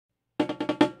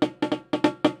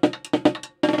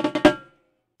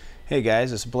Hey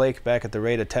guys, it's Blake back at the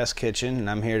Rada Test Kitchen, and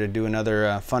I'm here to do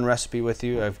another fun recipe with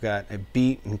you. I've got a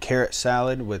beet and carrot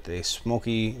salad with a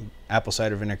Smokey Apple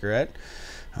Cider Vinaigrette.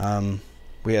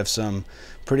 We have some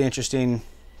pretty interesting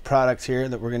products here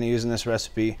that we're going to use in this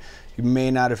recipe. You may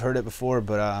not have heard it before,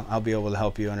 but I'll be able to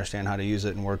help you understand how to use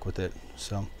it and work with it.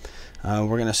 So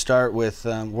we're going to start with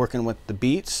working with the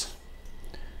beets.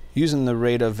 Using the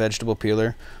Rada Vegetable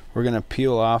Peeler, we're going to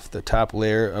peel off the top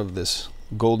layer of this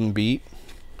golden beet.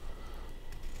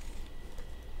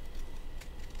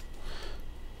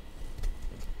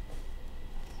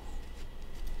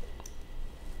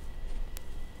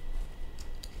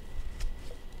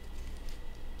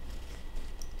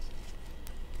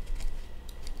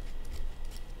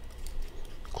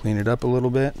 Clean it up a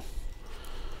little bit.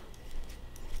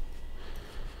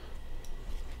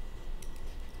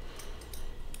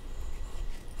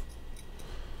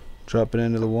 Drop it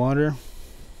into the water.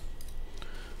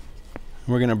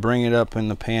 We're going to bring it up in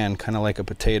the pan, kind of like a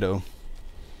potato.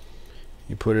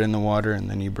 You put it in the water and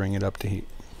then you bring it up to heat.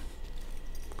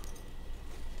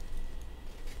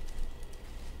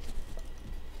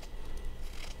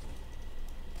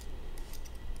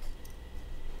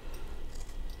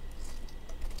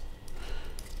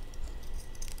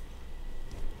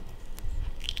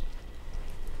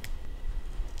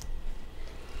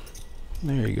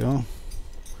 There you go.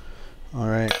 All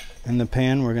right, in the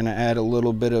pan we're going to add a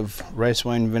little bit of rice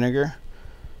wine vinegar,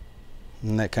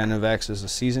 and that kind of acts as a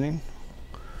seasoning.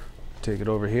 Take it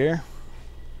over here.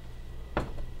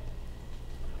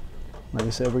 Like I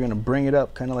said, we're going to bring it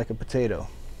up kind of like a potato.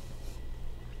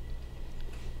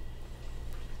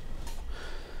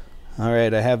 All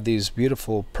right, I have these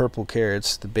beautiful purple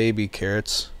carrots, the baby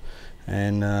carrots,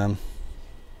 and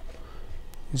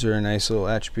these are a nice little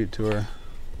attribute to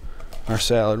our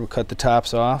salad. We'll cut the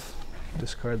tops off,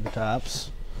 discard the tops,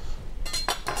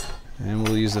 and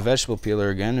we'll use the vegetable peeler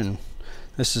again. And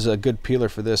this is a good peeler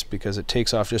for this because it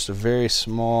takes off just a very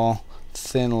small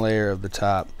thin layer of the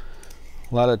top.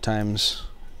 A lot of times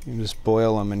you just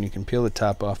boil them and you can peel the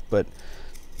top off, but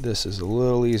this is a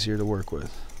little easier to work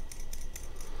with.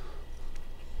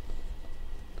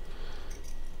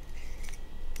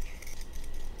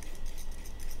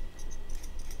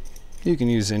 You can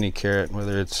use any carrot,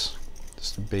 whether it's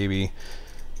just a baby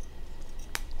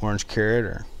orange carrot,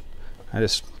 or I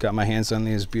just got my hands on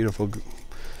these beautiful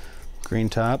green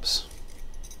tops.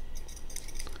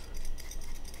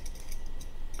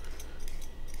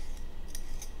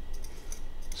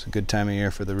 It's a good time of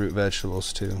year for the root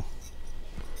vegetables too.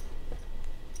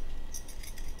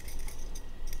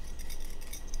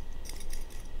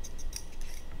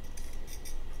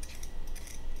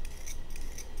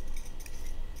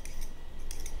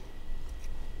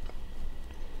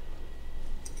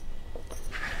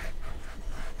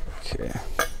 Okay.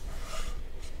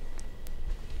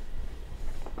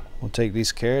 We'll take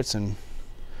these carrots and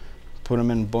put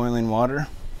them in boiling water.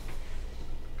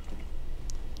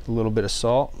 A little bit of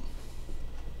salt.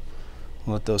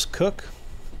 Let those cook.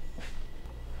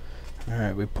 All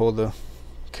right, we pull the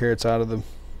carrots out of the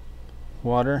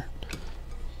water,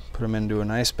 put them into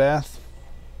an ice bath,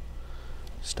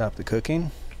 stop the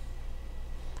cooking,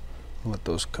 let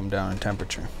those come down in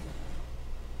temperature.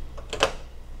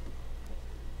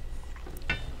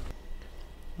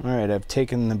 Alright, I've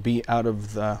taken the beet out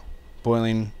of the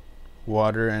boiling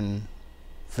water and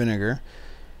vinegar,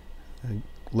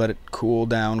 let it cool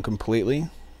down completely,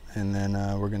 and then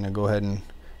we're going to go ahead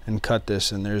and cut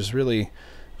this. And there's really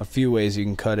a few ways you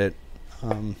can cut it.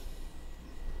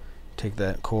 Take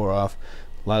that core off.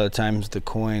 A lot of times the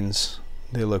coins,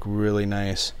 they look really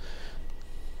nice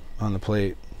on the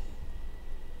plate.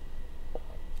 You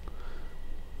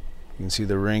can see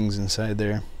the rings inside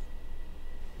there.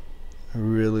 I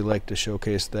really like to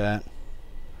showcase that.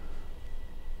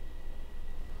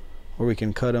 Or we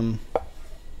can cut them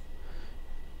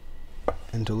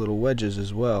into little wedges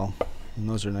as well, and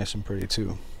those are nice and pretty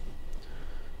too.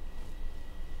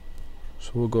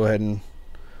 So we'll go ahead and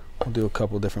we'll do a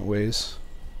couple different ways.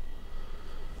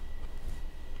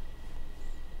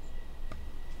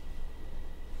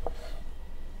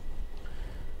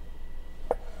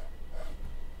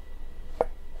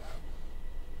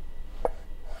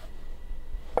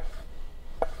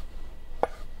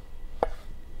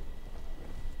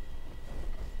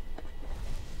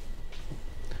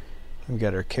 We've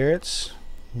got our carrots.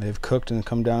 They've cooked and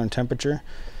come down in temperature,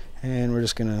 and we're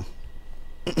just gonna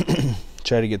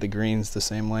try to get the greens the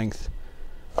same length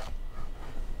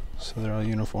so they're all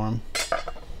uniform.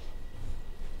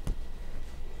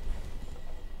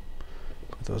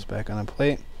 Put those back on the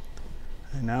plate.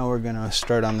 And now we're going to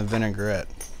start on the vinaigrette.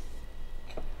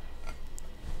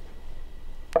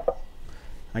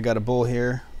 I got a bowl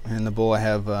here. In the bowl I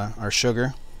have our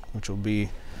sugar, which will be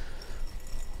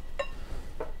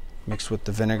mixed with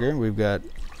the vinegar. We've got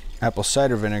apple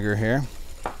cider vinegar here.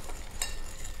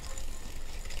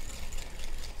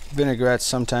 Vinaigrettes,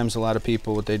 sometimes a lot of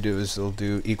people, what they do is they'll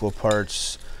do equal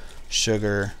parts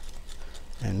sugar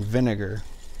and vinegar.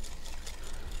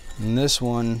 In this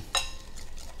one,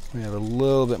 we have a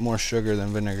little bit more sugar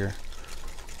than vinegar.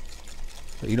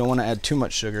 But you don't want to add too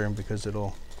much sugar because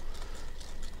it'll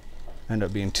end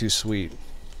up being too sweet.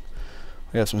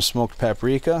 We have some smoked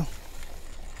paprika,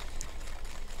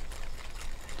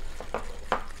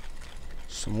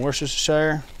 some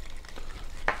Worcestershire,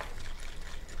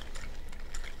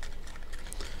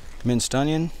 minced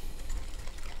onion,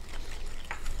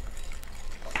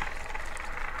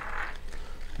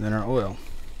 and then our oil.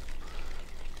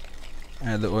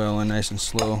 Add the oil in nice and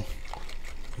slow.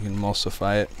 You can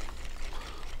emulsify it.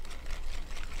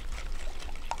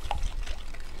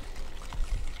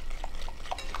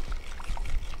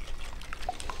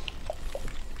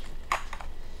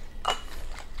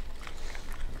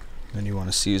 Then you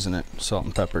want to season it, salt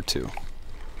and pepper too.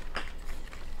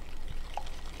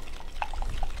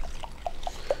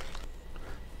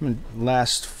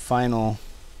 Last final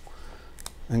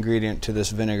ingredient to this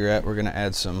vinaigrette, we're going to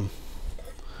add some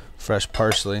fresh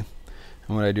parsley.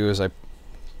 And what I do is I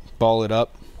ball it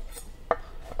up,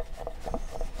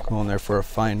 go in there for a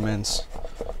fine mince.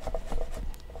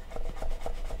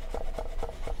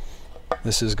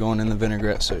 This is going in the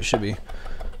vinaigrette, so it should be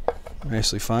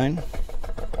nicely fine.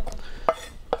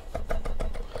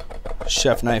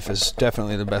 Chef knife is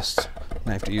definitely the best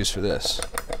knife to use for this.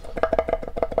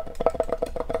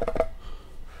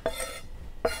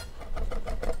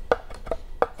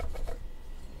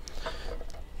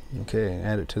 Okay,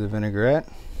 add it to the vinaigrette.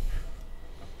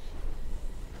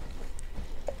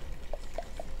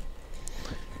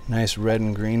 Nice red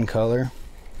and green color.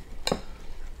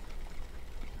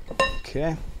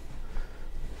 Okay.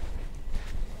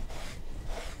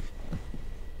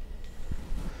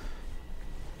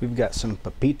 We've got some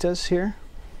pepitas here,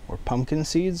 or pumpkin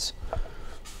seeds.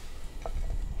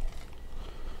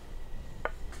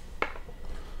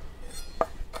 I'm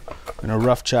gonna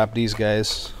rough chop these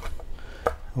guys.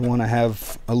 I want to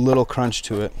have a little crunch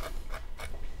to it.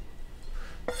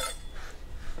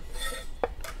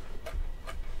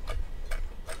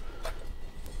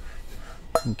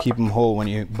 And keep them whole. When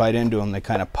you bite into them, they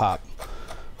kind of pop,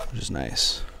 which is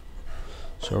nice.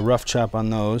 So a rough chop on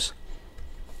those.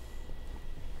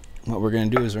 What we're going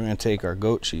to do is we're going to take our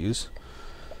goat cheese,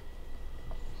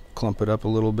 clump it up a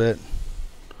little bit,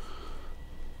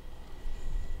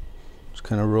 just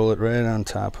kind of roll it right on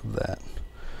top of that,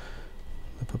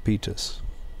 the pepitas.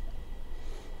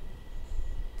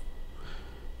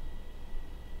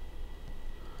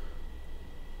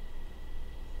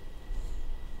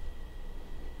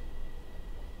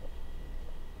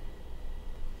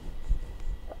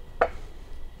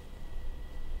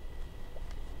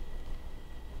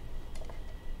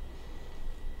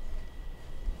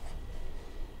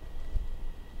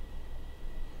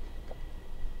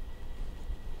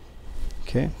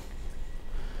 Okay,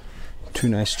 2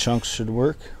 nice chunks should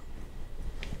work.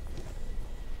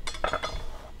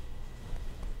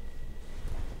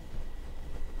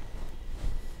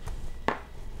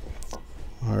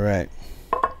 All right,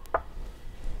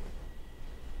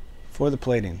 for the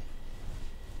plating,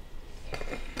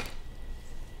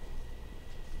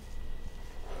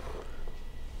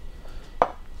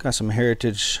 got some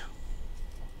Heritage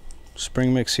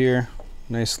spring mix here,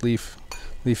 nice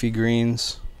leafy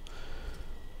greens.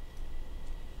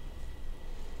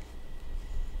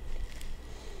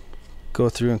 Go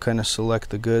through and kind of select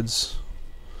the goods.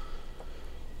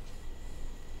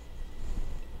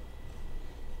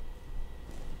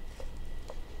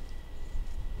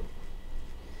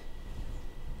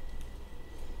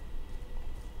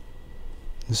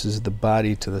 This is the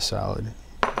body to the salad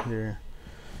here.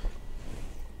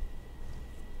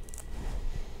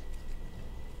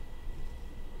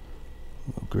 A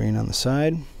little green on the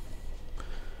side.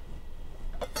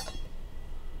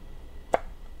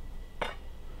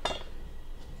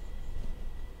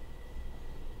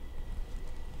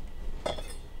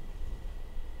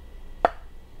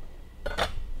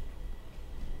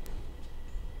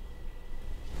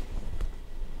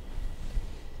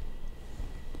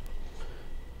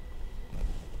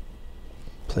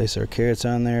 Place our carrots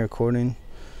on there according.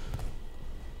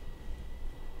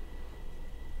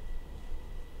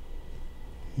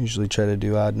 Usually try to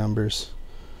do odd numbers.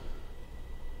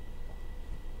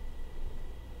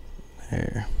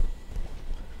 There.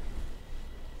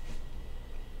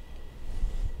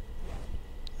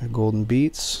 Our golden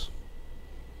beets.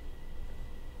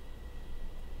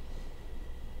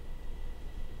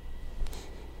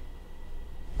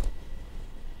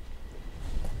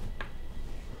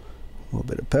 A little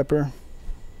bit of pepper,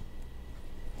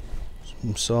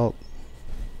 some salt,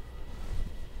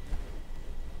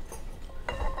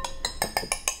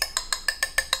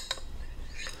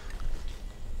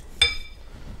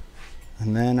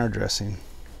 and then our dressing.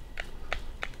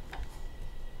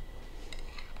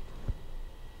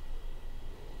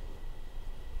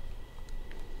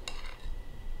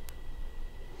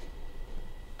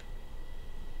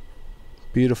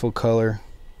 Beautiful color.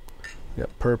 We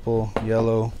got purple,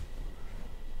 yellow,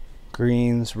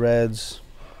 greens, reds.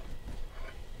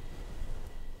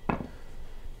 For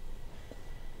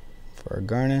our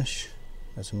garnish,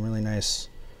 got some really nice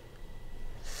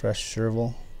fresh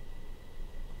chervil.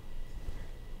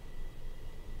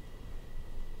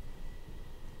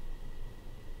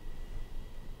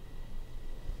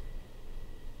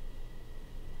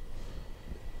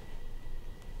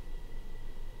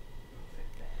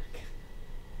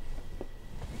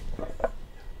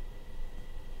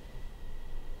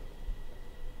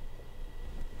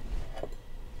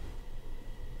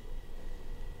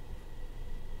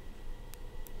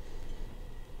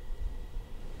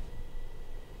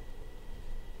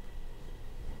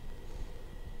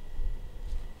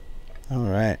 All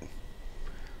right,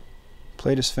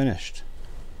 plate is finished.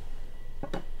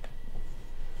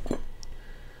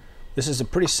 This is a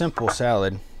pretty simple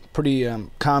salad, pretty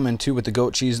common too with the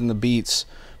goat cheese and the beets,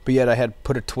 but yet I had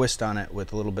put a twist on it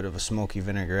with a little bit of a smoky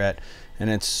vinaigrette, and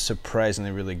it's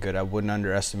surprisingly really good. I wouldn't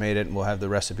underestimate it. We'll have the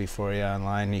recipe for you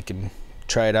online. You can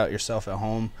try it out yourself at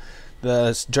home.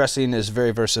 The dressing is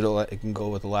very versatile. It can go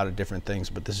with a lot of different things,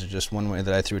 but this is just one way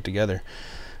that I threw it together.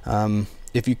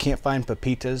 If you can't find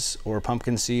pepitas or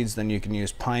pumpkin seeds, then you can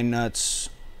use pine nuts,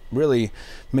 really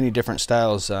many different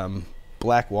styles.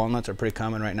 Black walnuts are pretty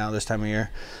common right now this time of year.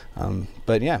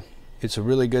 But yeah, it's a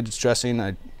really good dressing.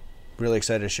 I'm really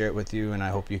excited to share it with you, and I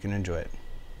hope you can enjoy it.